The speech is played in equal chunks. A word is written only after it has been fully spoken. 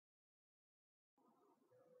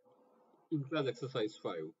In class exercise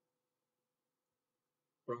 5,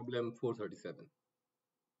 problem 437.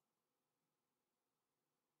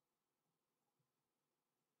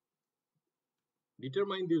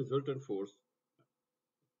 Determine the resultant force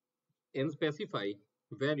and specify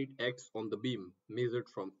where it acts on the beam measured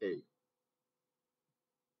from A.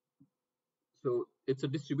 So it's a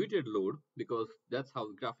distributed load because that's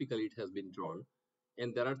how graphically it has been drawn.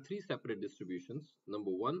 And there are three separate distributions.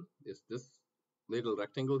 Number one is this little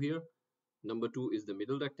rectangle here. Number two is the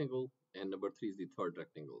middle rectangle. And number three is the third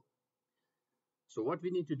rectangle. So what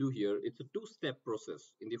we need to do here, it's a two-step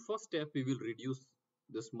process. In the first step, we will reduce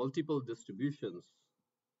this multiple distributions.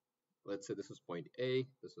 Let's say this is point A,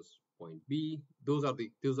 this is point B. Those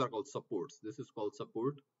are called supports. This is called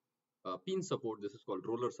support, pin support. This is called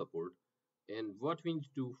roller support. And what we need to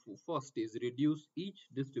do first is reduce each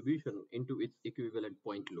distribution into its equivalent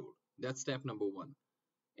point load. That's step number one.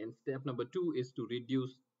 And step number two is to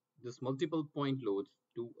reduce this multiple point loads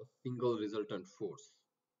to a single resultant force.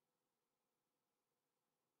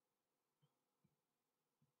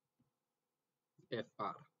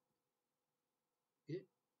 FR. Okay,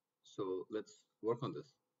 so let's work on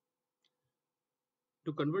this.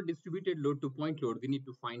 To convert distributed load to point load, we need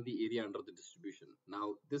to find the area under the distribution.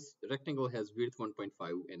 Now, this rectangle has width 1.5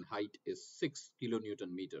 and height is 6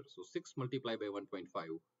 kilonewton meter. So 6 multiplied by 1.5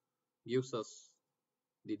 gives us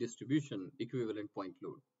the distribution equivalent point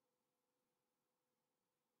load.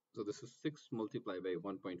 So this is 6 multiplied by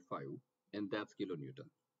 1.5 and that's kilonewton.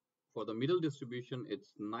 For the middle distribution, it's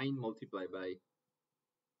 9 multiplied by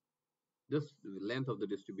this length of the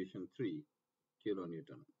distribution 3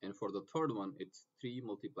 kilonewton. And for the third one, it's 3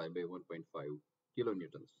 multiplied by 1.5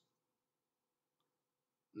 kilonewtons.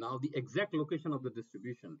 Now the exact location of the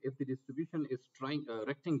distribution, if the distribution is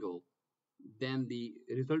rectangle, then the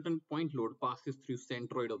resultant point load passes through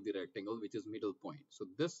centroid of the rectangle, which is middle point. So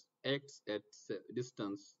this acts at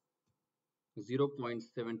distance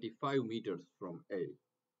 0.75 meters from A.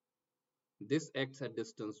 This acts at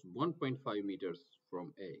distance 1.5 meters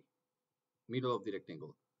from A, middle of the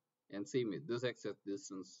rectangle. And same way, this acts at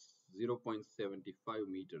distance 0.75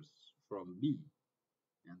 meters from B,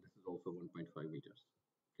 and this is also 1.5 meters.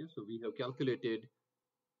 Okay, so we have calculated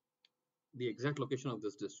the exact location of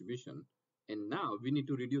this distribution, and now we need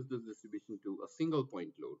to reduce this distribution to a single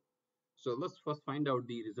point load. So let's first find out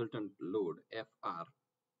the resultant load, FR.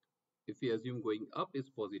 If we assume going up is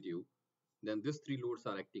positive, then these three loads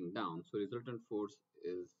are acting down, so resultant force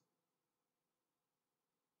is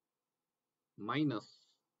minus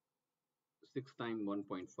 6 times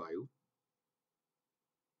 1.5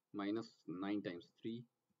 minus 9 times 3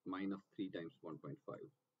 minus 3 times 1.5.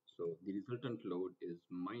 So the resultant load is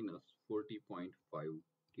minus 40.5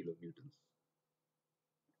 kilonewtons,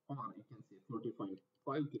 or you can say 40.5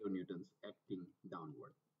 kilonewtons acting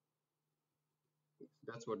downward. So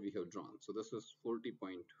that's what we have drawn. So this is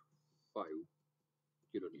 40.5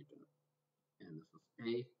 kilonewton, and this is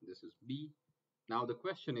A, this is B. Now the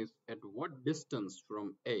question is, at what distance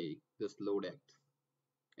from A this load acts?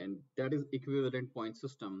 And that is equivalent point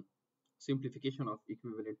system, simplification of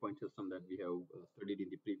equivalent point system that we have studied in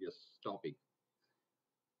the previous topic.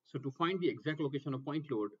 So to find the exact location of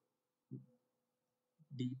point load,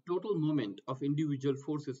 the total moment of individual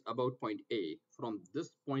forces about point A from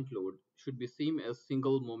this point load should be same as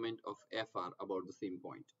single moment of FR about the same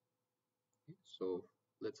point. Okay, so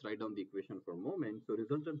let's write down the equation for moment. So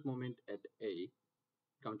resultant moment at A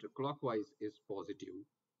counterclockwise is positive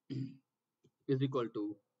is equal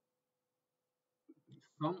to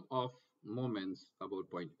sum of moments about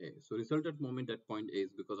point A. So resultant moment at point A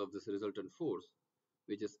is because of this resultant force,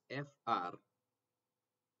 which is FR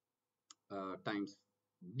times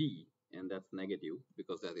D, and that's negative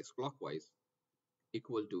because that is clockwise,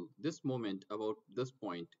 equal to this moment about this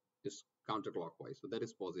point is counterclockwise, so that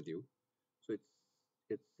is positive. So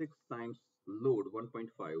it's 6 times load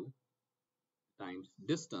 1.5 times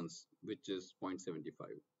distance, which is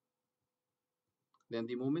 0.75. Then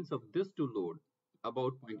the moments of this two load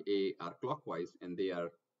about point A are clockwise and they are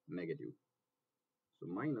negative. So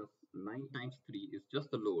minus 9 times 3 is just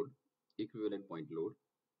the load, equivalent point load,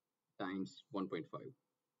 times 1.5.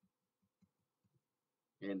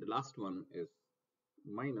 And the last one is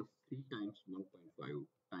minus 3 times 1.5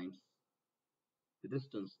 times the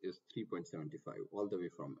distance is 3.75 all the way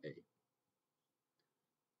from A.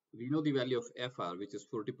 We know the value of FR, which is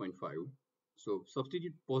 40.5. So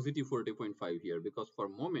substitute positive 40.5 here because for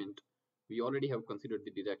moment, we already have considered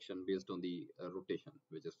the direction based on the rotation,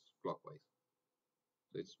 which is clockwise.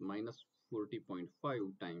 So it's minus 40.5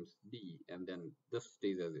 times D, and then this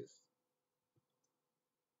stays as is.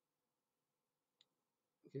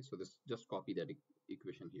 Okay, so this just copy that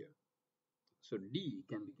equation here. So D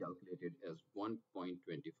can be calculated as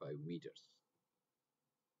 1.25 meters.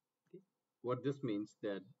 Okay. What this means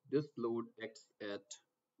that this load acts at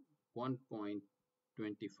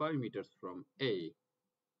 1.25 meters from A,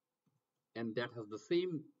 and that has the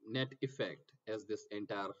same net effect as this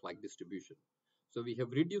entire flight distribution. So we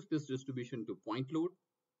have reduced this distribution to point load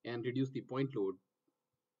and reduced the point load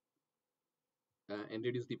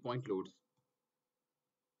loads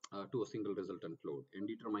to a single resultant load and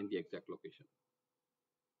determine the exact location.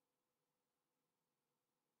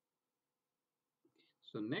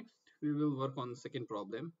 So next we will work on the second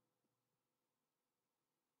problem.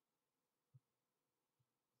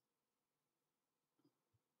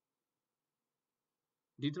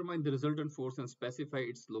 Determine the resultant force and specify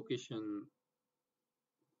its location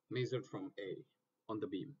measured from A on the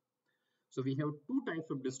beam. So we have two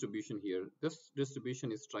types of distribution here. This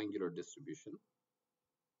distribution is triangular distribution,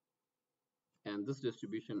 and this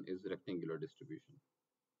distribution is rectangular distribution.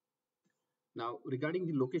 Now, regarding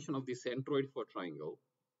the location of the centroid for triangle,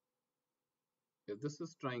 if this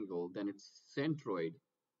is triangle, then it's centroid,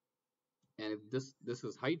 and if this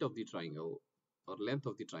is height of the triangle or length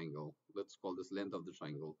of the triangle, let's call this length of the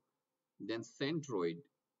triangle, then centroid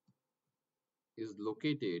is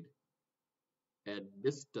located at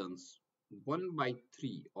distance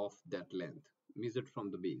 1/3 of that length measured from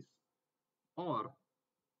the base, or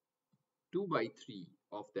 2/3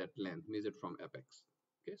 of that length measured from apex.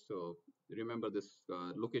 Okay, so remember this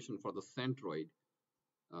location for the centroid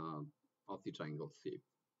uh, of the triangle shape.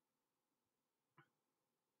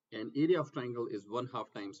 And area of triangle is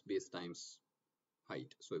 1/2 times base times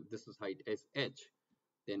height. So if this is height as h,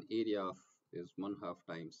 then area of is 1/2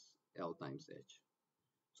 times L times h.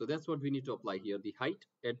 So that's what we need to apply here. The height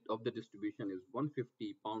of the distribution is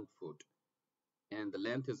 150 pound-foot, and the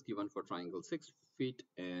length is given for triangle 6 feet,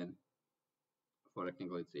 and for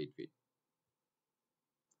rectangle it's 8 feet.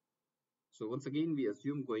 So once again, we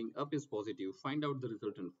assume going up is positive. Find out the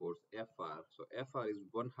resultant force Fr. So Fr is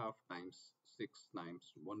 1/2 times 6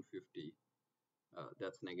 times 150.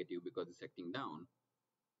 That's negative because it's acting down,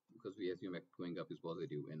 because we assume going up is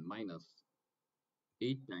positive, and minus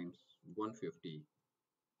 8 times 150.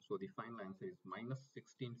 So the final answer is minus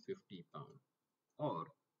 1650 pound,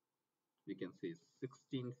 or we can say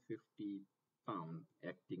 1650 pound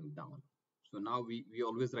acting down. So now we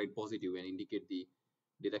always write positive and indicate the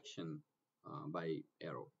direction by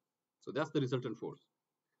arrow. So that's the resultant force.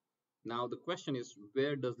 Now the question is,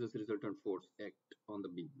 where does this resultant force act on the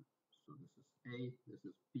beam? So this is A, this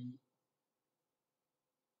is B.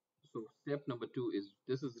 So step number 2 is,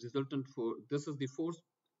 this is the force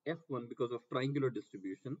F1 because of triangular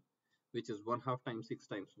distribution, which is 1/2 times 6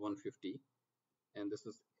 times 150, and this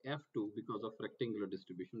is F2 because of rectangular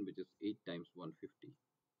distribution, which is 8 times 150.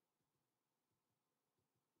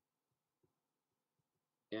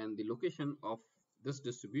 And the location of this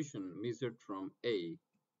distribution measured from A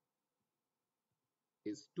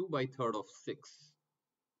is 2/3 of 6,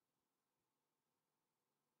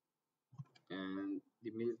 and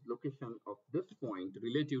the location of this point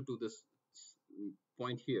relative to this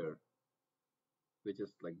point here, which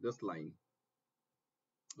is like this line,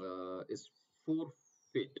 is 4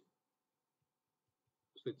 feet.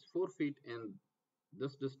 So it's 4 feet, and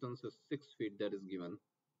this distance is 6 feet that is given,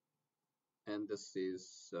 and this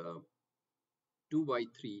is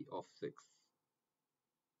 2/3 of 6,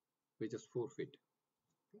 which is 4 feet.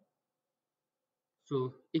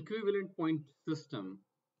 So equivalent point system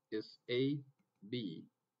is A, B,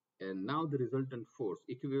 and now the resultant force,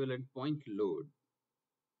 equivalent point load,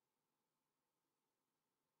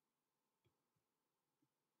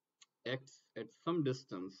 acts at some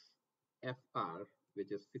distance Fr,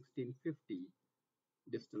 which is 1650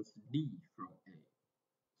 distance D from A.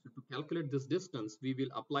 So to calculate this distance, we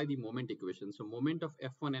will apply the moment equation. So moment of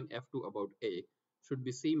F1 and F2 about A should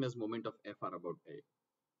be same as moment of Fr about A.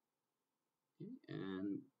 Okay,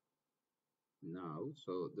 and now,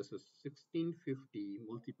 so this is 1650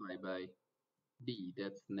 multiplied by D,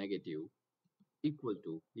 that's negative, equal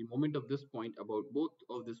to the moment of this point about both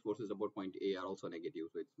of these forces about point A are also negative.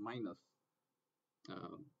 So it's minus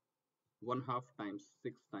uh, 1/2 times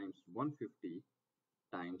 6 times 150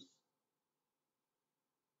 times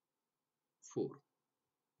 4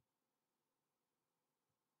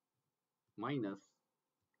 minus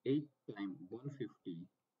 8 times 150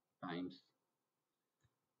 times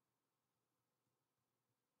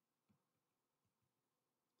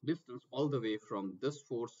distance all the way from this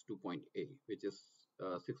force to point A, which is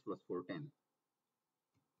 6 plus 4, 10.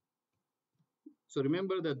 So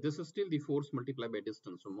remember that this is still the force multiplied by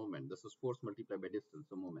distance or moment. This is force multiplied by distance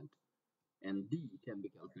or moment. And D can be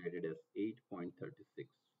calculated as 8.36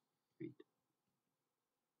 feet.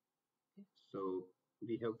 So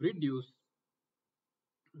we have reduced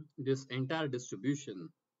this entire distribution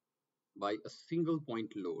by a single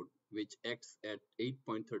point load, which acts at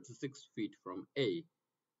 8.36 feet from A,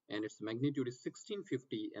 and its magnitude is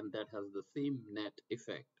 1650, and that has the same net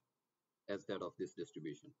effect as that of this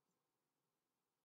distribution.